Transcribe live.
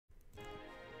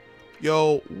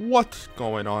Yo, what's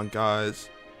going on, guys?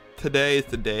 Today is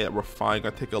the day that we're finally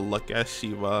gonna take a look at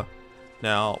Shiva.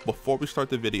 Now, before we start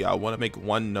the video, I want to make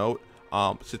one note.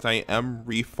 Since I am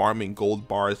refarming gold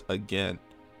bars again,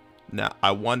 now I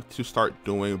want to start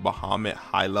doing Bahamut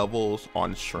high levels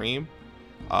on stream.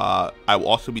 I will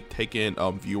also be taking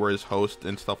viewers, hosts,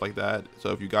 and stuff like that. So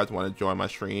if you guys want to join my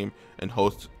stream and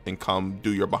host and come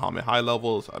do your Bahamut high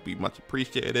levels, I'd be much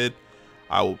appreciated.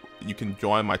 You can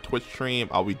join my Twitch stream.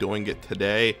 I'll be doing it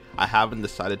today. I haven't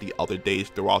decided the other days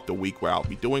throughout the week where I'll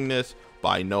be doing this, but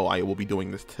I know I will be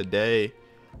doing this today.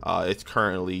 It's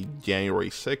currently January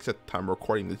 6th at the time of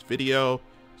recording this video.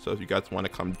 So if you guys want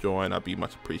to come join, I'd be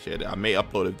much appreciated. I may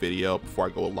upload a video before I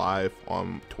go live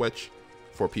on Twitch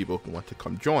for people who want to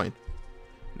come join.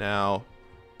 Now,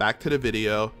 back to the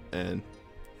video and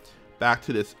back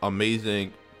to this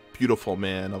amazing, beautiful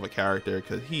man of a character,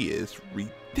 because he is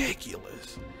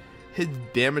ridiculous. His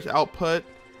damage output,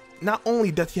 not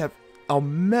only does he have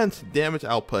immense damage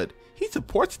output, he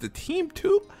supports the team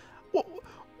too.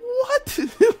 What?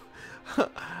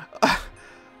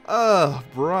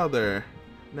 Brother.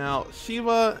 Now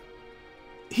Shiva,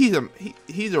 he's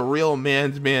a real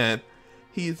man's man.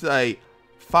 He's a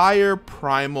fire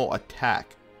primal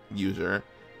attack user.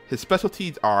 His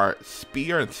specialties are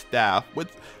spear and staff.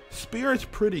 With spear is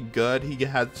pretty good. He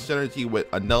has synergy with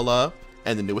Anila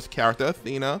and the newest character,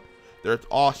 Athena. There's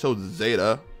also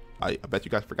Zeta. I bet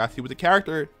you guys forgot he was a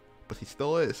character, but he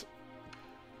still is.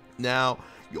 Now,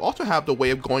 you also have the way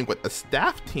of going with a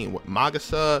staff team with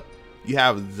Magasa. You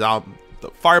have the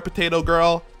Fire Potato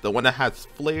Girl, the one that has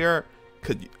Flare.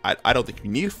 I don't think you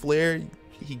need Flare.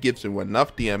 He gives you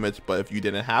enough damage, but if you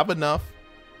didn't have enough,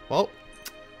 well,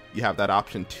 you have that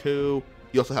option too.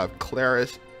 You also have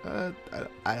Claris. I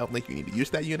don't think you need to use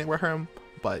that unit with him,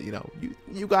 but you know,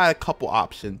 you got a couple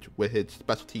options with his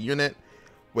specialty unit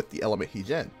with the element he's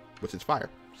in, which is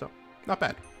fire. So not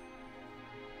bad.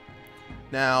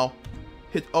 Now,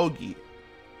 his Ogi.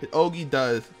 His Ogi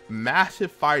does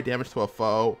massive fire damage to a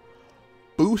foe,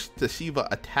 boosts the Shiva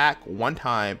attack one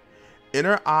time,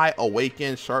 Inner Eye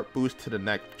Awaken, sharp boost to the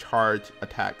next charge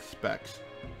attack specs.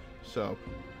 So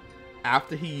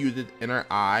after he uses Inner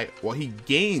Eye, well, he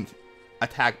gains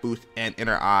attack boost and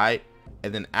Inner Eye,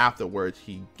 and then afterwards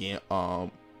he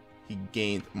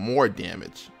gains more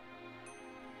damage.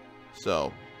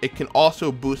 So it can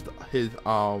also boost his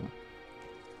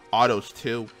autos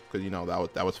too, because you know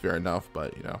that was fair enough,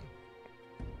 but you know,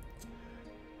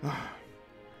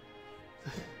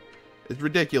 it's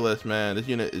ridiculous, man. This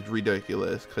unit is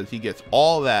ridiculous because he gets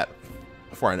all that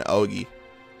for an Ogi.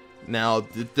 Now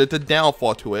there's a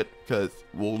downfall to it, because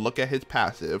we'll look at his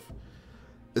passive.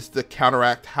 It's to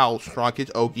counteract how strong his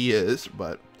Ogi is,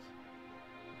 but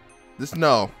just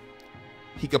know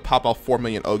he could pop out 4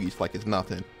 million Ogis like it's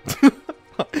nothing.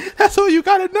 That's all you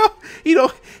gotta know.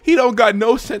 He don't got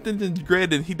no sentence in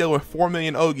grid, and he done with 4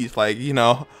 million Ogis. Like, you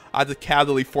know, I just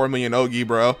casually 4 million Ogi,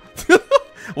 bro.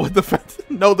 With defense,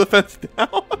 no defense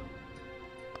down.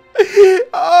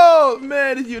 Oh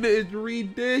man, this unit is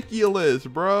ridiculous,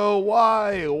 bro.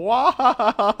 Why?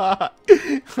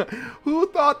 Who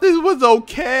thought this was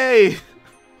okay?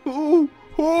 Who?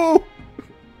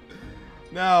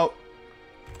 Now,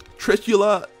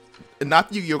 Trishula, not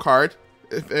the Yu-Gi-Oh card.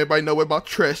 If everybody know about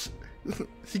Trish,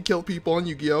 she killed people on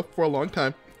Yu-Gi-Oh for a long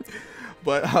time.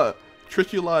 But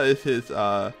Trishula is his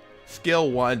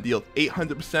skill 1, deals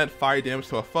 800% fire damage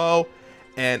to a foe,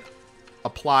 and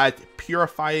applies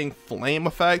purifying flame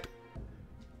effect.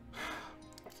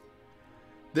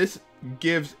 This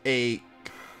gives a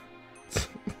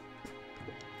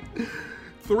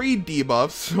 3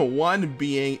 debuffs, one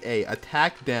being a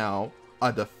attack down,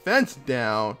 a defense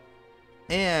down,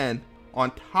 and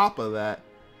on top of that,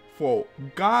 for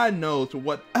God knows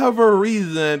whatever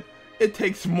reason, it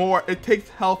takes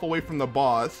health away from the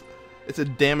boss. It's a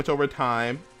damage over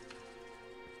time.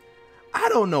 I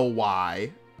don't know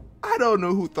why. I don't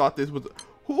know who thought this was.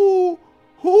 Who?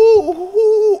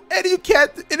 And it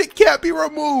can't be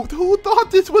removed. Who thought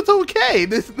this was okay?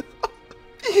 There's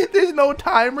no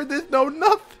timer. There's no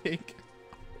nothing.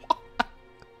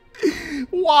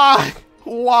 Why?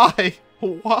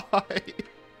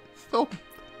 So,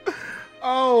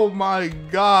 oh my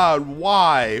God,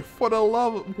 why? For the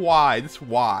love of, why? Just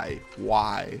why?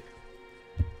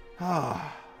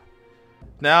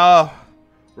 Now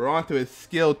we're on to his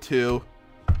skill 2,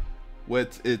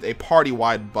 which is a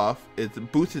party-wide buff.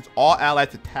 It boosts all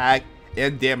allies' attack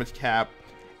and damage cap,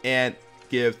 and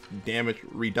gives damage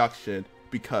reduction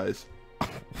because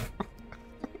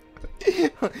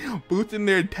boosting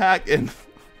their attack and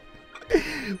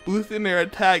Boosting their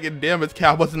attack and damage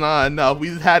cap was not enough. We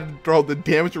just had to throw the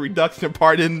damage reduction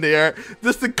part in there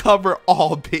just to cover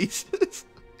all bases.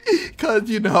 Because,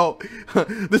 you know,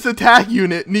 this attack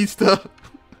unit needs to,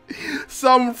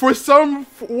 for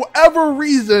whatever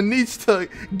reason, needs to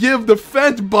give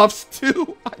defense buffs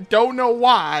too. I don't know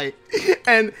why.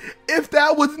 And if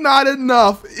that was not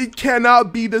enough, it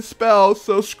cannot be dispelled,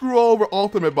 so screw over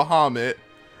Ultimate Bahamut.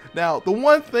 Now, the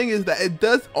one thing is that it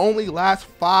does only last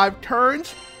 5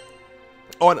 turns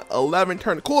on 11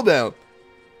 turn cooldown.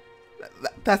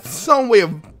 That's some way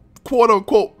of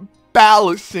quote-unquote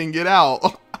balancing it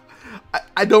out.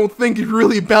 I don't think it's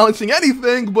really balancing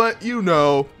anything, but you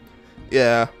know,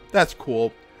 yeah, that's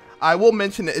cool. I will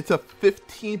mention that it's a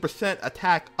 15%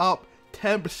 attack up,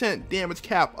 10% damage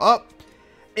cap up,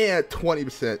 and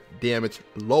 20% damage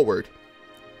lowered.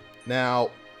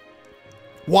 Now,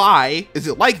 why is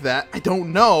it like that? I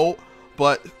don't know,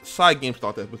 but side games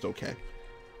thought that was okay.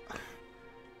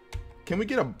 Can we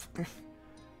get a...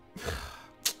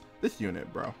 this unit,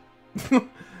 bro.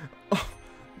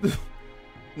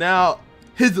 Now,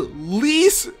 his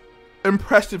least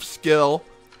impressive skill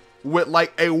with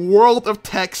like a world of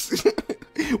text.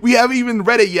 We haven't even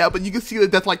read it yet, but you can see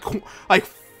that that's like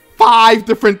 5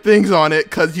 different things on it,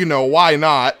 because, you know, why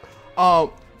not?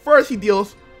 First, he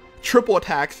deals triple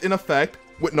attacks in effect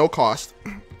with no cost.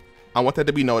 I want that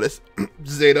to be noticed.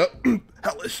 Zeta,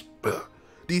 hellish.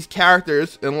 These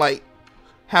characters, and like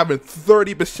having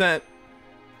 30%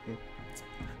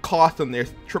 cost on their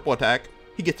triple attack,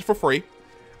 he gets it for free.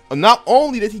 Not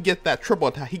only does he get that triple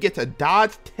attack, he gets a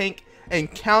dodge, tank,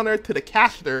 and counter to the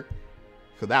caster,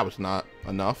 so that was not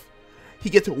enough. He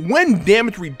gets wind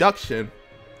damage reduction,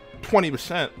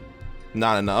 20%,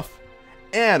 not enough.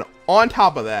 And on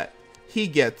top of that, he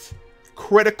gets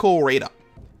critical rate up,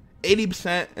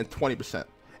 80% and 20%.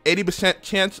 80%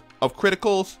 chance of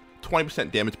criticals,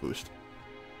 20% damage boost.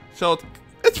 So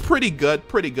it's pretty good,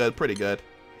 pretty good.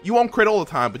 You won't crit all the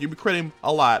time, but you'll be critting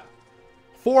a lot.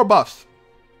 4 buffs.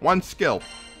 1 skill.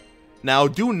 Now,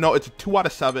 do know it's a 2 out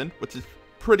of 7, which is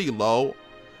pretty low.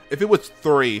 If it was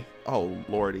 3, oh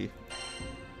lordy.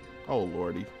 Oh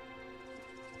lordy.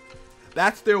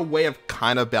 That's their way of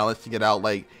kind of balancing it out.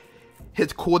 Like,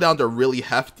 his cooldowns are really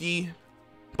hefty,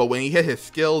 but when he hit his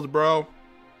skills, bro,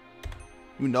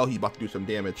 you know he's about to do some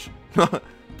damage.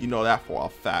 You know that for a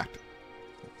fact.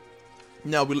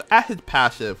 Now, we look at his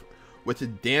passive, which is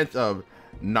Dance of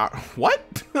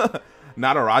what?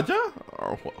 Nataraja?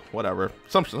 Or whatever.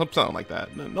 Something like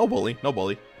that. No bully. No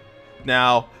bully.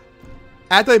 Now,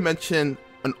 as I mentioned,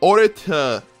 in order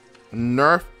to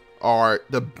nerf or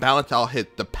to balance out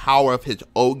the power of his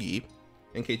Ogi,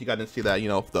 in case you guys didn't see that, you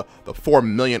know, the 4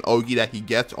 million Ogi that he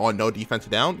gets on no defense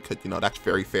down, because, you know, that's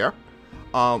very fair.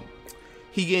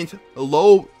 He gains a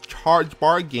low charge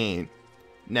bar gain.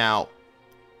 Now,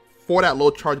 for that low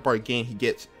charge bar gain, he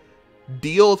gets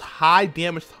deals high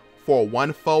damage for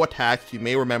 1 foe attacks. You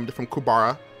may remember from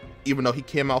Kubara, even though he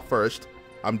came out first.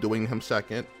 I'm doing him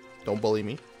second. Don't bully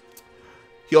me.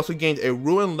 He also gains a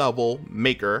Ruin level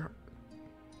maker.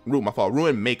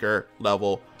 Ruin maker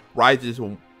level rises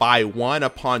by 1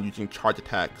 upon using charge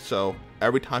attack. So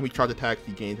every time he charge attacks,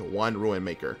 he gains 1 Ruin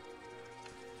maker.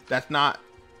 That's not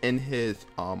in his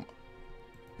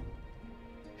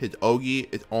Ogi.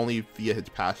 It's only via his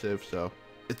passive. So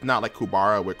it's not like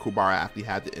Kubara, where Kubara actually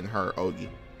has it in her Ogi.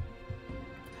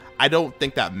 I don't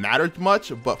think that matters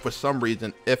much, but for some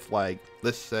reason, if, like,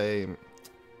 let's say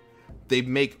they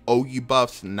make Ogi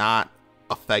buffs not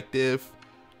effective,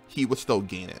 he would still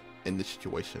gain it in this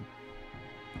situation.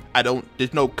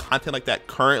 There's no content like that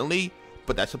currently,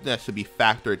 but that's something that should be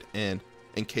factored in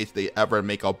case they ever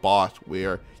make a boss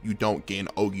where you don't gain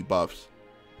Ogi buffs.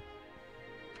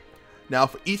 Now,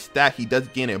 for each stat, he does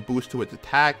gain a boost to his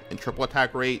attack and triple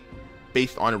attack rate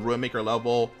based on a Ruin Maker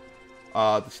level.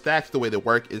 The stacks, the way they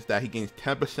work is that he gains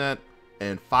 10%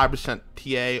 and 5%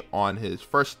 TA on his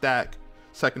first stack.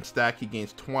 Second stack, he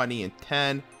gains 20 and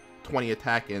 10, 20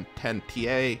 attack and 10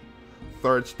 TA.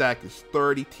 Third stack is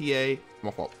 30 TA,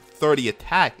 30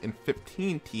 attack and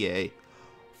 15 TA.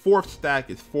 Fourth stack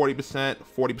is 40%,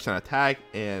 40% attack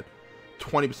and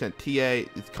 20%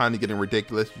 TA. It's kind of getting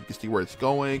ridiculous. You can see where it's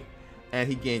going. And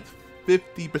he gains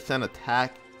 50%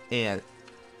 attack and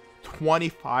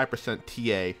 25%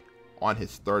 TA on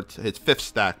his 5th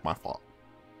stack. My fault,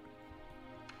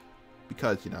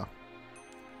 because, you know,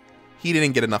 he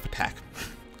didn't get enough attack.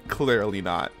 Clearly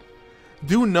not.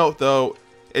 Do note though,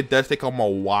 it does take him a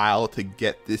while to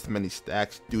get this many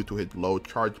stacks due to his low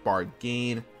charge bar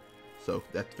gain, so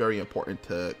that's very important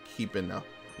to keep in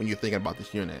when you're thinking about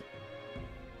this unit.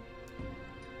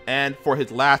 And for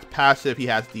his last passive, he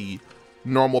has the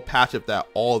normal passive that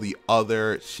all the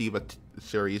other Shiva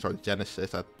series or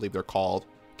Genesis, I believe they're called,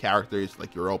 characters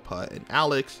like Europa and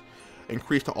Alex.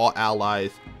 Increase to all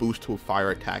allies, boost to a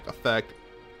fire attack effect,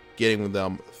 getting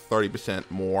them 30%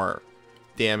 more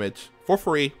damage for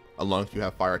free as long as you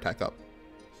have fire attack up.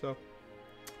 So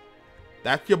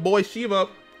that's your boy Shiva.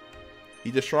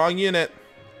 He's a strong unit.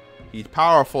 He's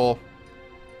powerful.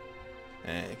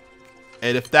 And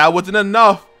if that wasn't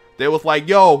enough, they was like,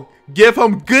 yo, give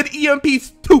him good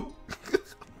EMPs too.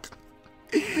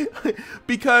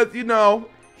 Because, you know,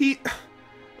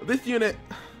 this unit,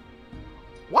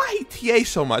 why he TA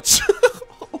so much?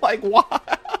 Like, why?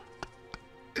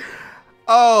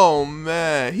 Oh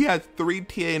man, he has 3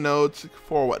 TA nodes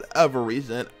for whatever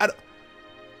reason.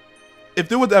 If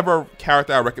there was ever a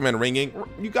character I recommend ringing,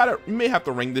 you may have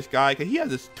to ring this guy because he has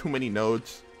just too many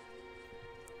nodes.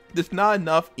 There's not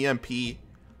enough EMP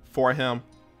for him.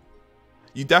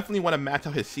 You definitely want to match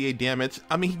out his CA damage.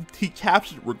 I mean, he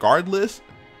caps regardless,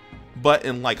 but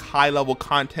in like high level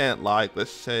content, like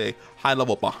let's say high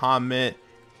level Bahamut,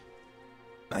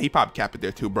 he probably capped it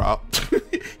there too, bro.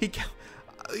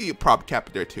 he probably capped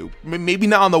it there too. Maybe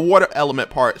not on the water element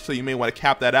part, so you may want to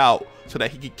cap that out so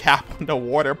that he can cap on the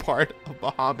water part of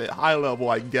Bahamut high level,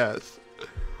 I guess.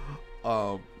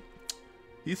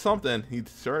 He's something. He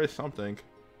sure is something.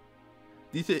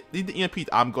 These are the EMPs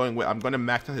I'm going with. I'm going to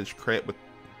max out his crit with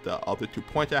the other 2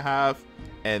 points I have,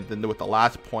 and then with the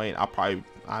last point, I'll probably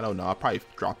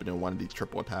drop it in one of these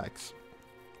triple attacks,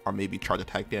 or maybe charge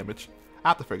attack damage. I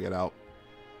have to figure it out.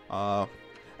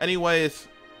 Anyways,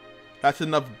 that's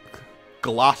enough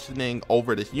glossing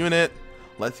over this unit.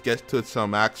 Let's get to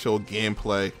some actual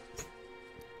gameplay.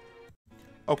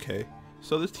 Okay,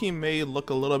 so this team may look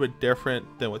a little bit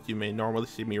different than what you may normally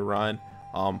see me run.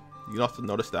 You can also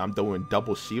notice that I'm doing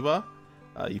double Shiva.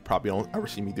 You probably don't ever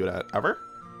see me do that ever.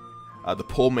 The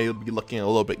pull may be looking a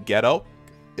little bit ghetto.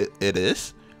 It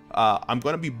is. I'm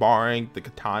going to be borrowing the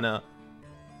katana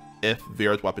if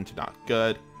Vera's weapon's not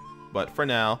good. But for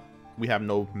now, we have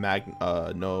no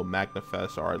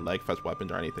Magnafest or Legfest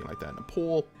weapons or anything like that in the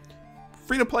pool.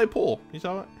 Free to play pool. You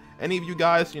saw it? Any of you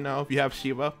guys, you know, if you have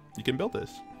Shiva, you can build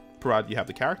this. Provided you have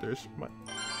the characters, but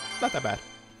not that bad.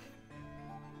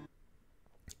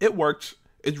 It works.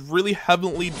 It's really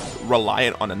heavily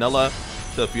reliant on Anila.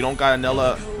 So if you don't got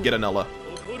Anila, get Anila,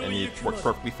 and it works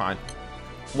perfectly fine.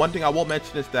 One thing I will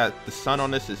mention is that the sun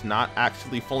on this is not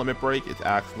actually full limit break. It's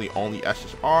actually only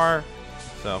SSR.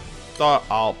 So thought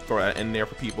I'll throw that in there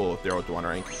for people if they're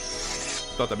wondering.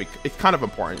 Thought it's kind of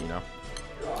important, you know.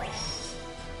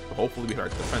 So hopefully we get our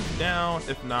defense down.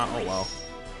 If not, oh well.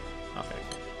 Okay.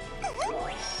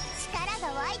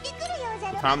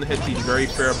 Time to hit these very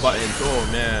fair buttons. Oh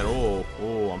man.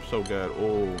 Oh, I'm so good.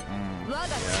 Oh,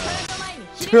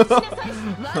 yeah.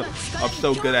 I'm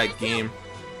so good at game.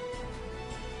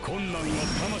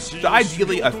 So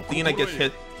ideally, Athena gets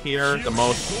hit here the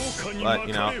most, but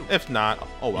you know, if not,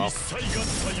 oh well.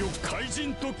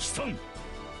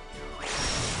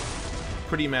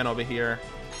 Pretty man over here.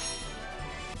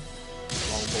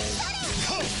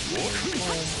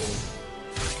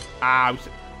 Ah,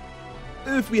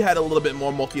 if we had a little bit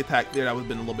more multi-attack there, that would have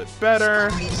been a little bit better.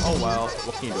 Oh well,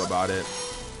 what can you do about it?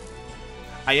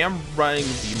 I am running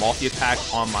the multi-attack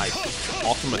on my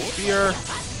Ultimate Spear,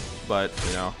 but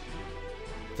you know,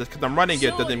 just because I'm running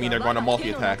it doesn't mean they're going to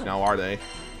multi-attack now, are they?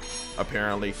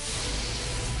 Apparently.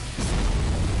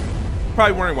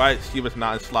 Probably wondering why Shiva's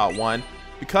not in slot 1.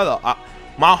 Because of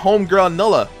my homegirl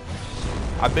Anila.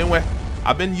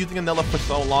 I've been using Anila for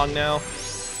so long now.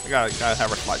 I gotta have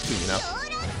her slot 2, you know.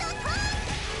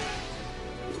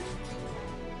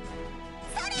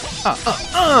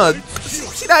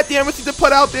 See that damage she just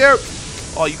put out there?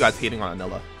 Oh, you guys hating on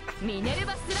Anila.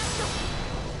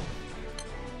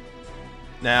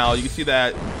 Now, you can see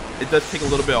that it does take a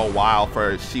little bit of a while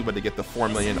for Shiva to get the 4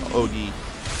 million OD.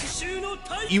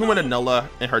 Even with Anila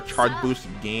and her charge boost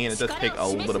gain, it does take a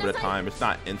little bit of time. It's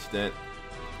not instant,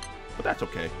 but that's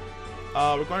okay.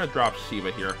 We're going to drop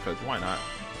Shiva here, because why not?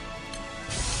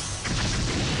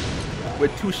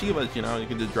 With 2 Shivas, you know, you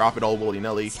can just drop it all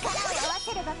willy-nilly.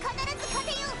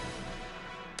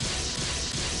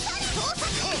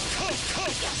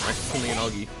 Nice 2 million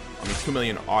Ogi. I mean 2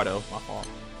 million auto. My fault.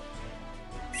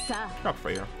 Drop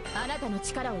Freya.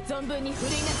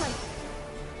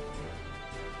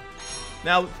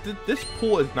 Now, this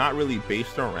pool is not really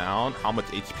based around how much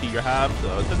HP you have,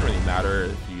 so it doesn't really matter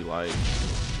if you like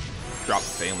drop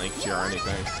Phalanx here or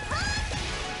anything.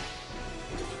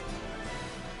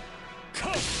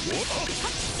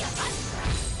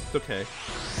 It's okay.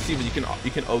 See, but you can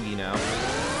Ogi now.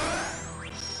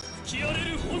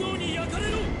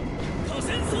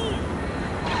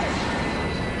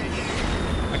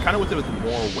 kind of wish there was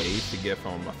more ways to get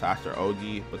from a faster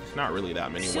Ogi, but it's not really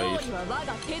that many ways. And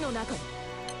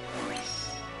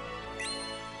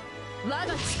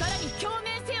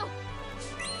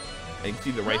you can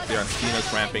see the right there,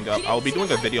 Athena's ramping up. I'll be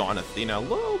doing a video on Athena a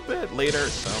little bit later,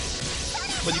 so.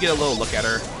 But you get a little look at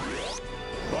her.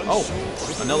 Oh,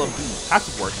 Anila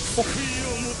passive work. Oh.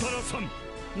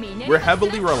 We're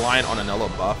heavily reliant on Anila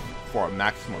buff for a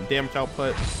maximum damage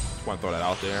output. Just want to throw that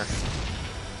out there.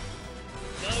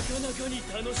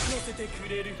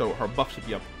 So her buff should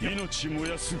be up. Yep.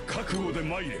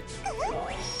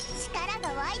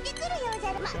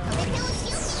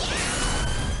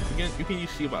 You can use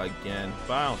Shiva again,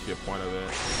 but I don't see a point of it.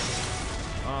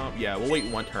 Yeah, we'll wait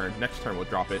one turn. Next turn we'll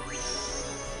drop it.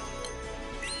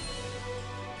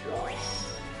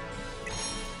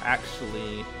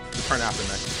 Actually, the turn after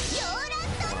next.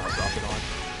 I'll drop it on.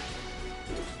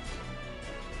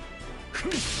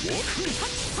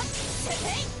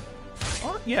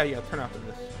 Oh, yeah, turn after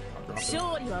this. I'll drop it.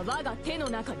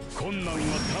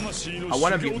 I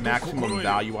want to get maximum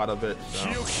value out of it, so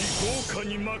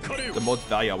the most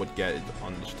value I would get is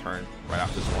on this turn, right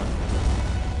after this one.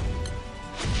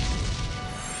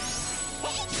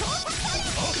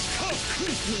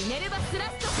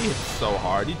 He hits so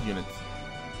hard, these units.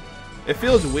 It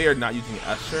feels weird not using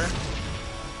Escher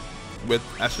with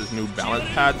Escher's new balance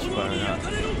patch, but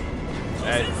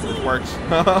hey, it works.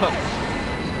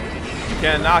 You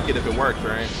can't knock it if it works,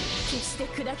 right?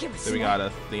 So we got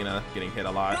Athena getting hit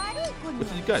a lot,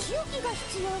 which is good.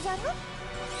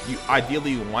 You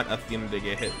ideally want Athena to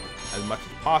get hit as much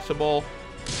as possible.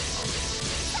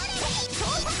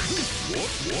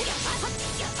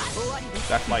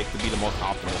 That's like to be the most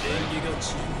optimal thing.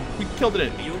 We killed it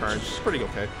in 8 turns. It's pretty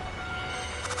okay.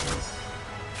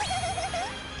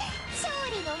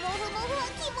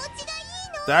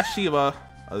 That's Shiva,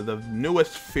 the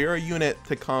newest Fear unit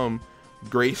to come.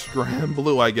 Grace Grand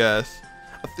Blue, I guess.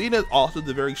 Athena is also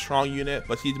the very strong unit,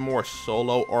 but she's more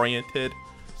solo oriented.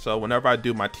 So whenever I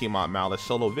do my Team Up Malice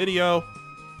solo video,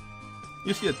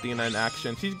 you see Athena in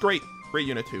action. She's great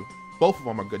unit too. Both of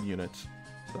them are good units.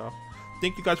 So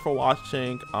thank you guys for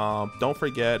watching. Don't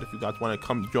forget, if you guys want to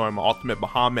come join my Ultimate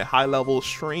Bahamut high level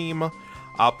stream,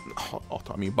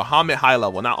 Bahamut high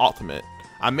level, not Ultimate.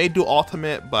 I may do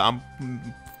Ultimate, but I'm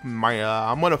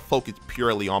gonna focus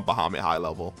purely on Bahamut high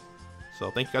level. So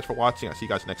thank you guys for watching. I'll see you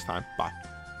guys next time. Bye.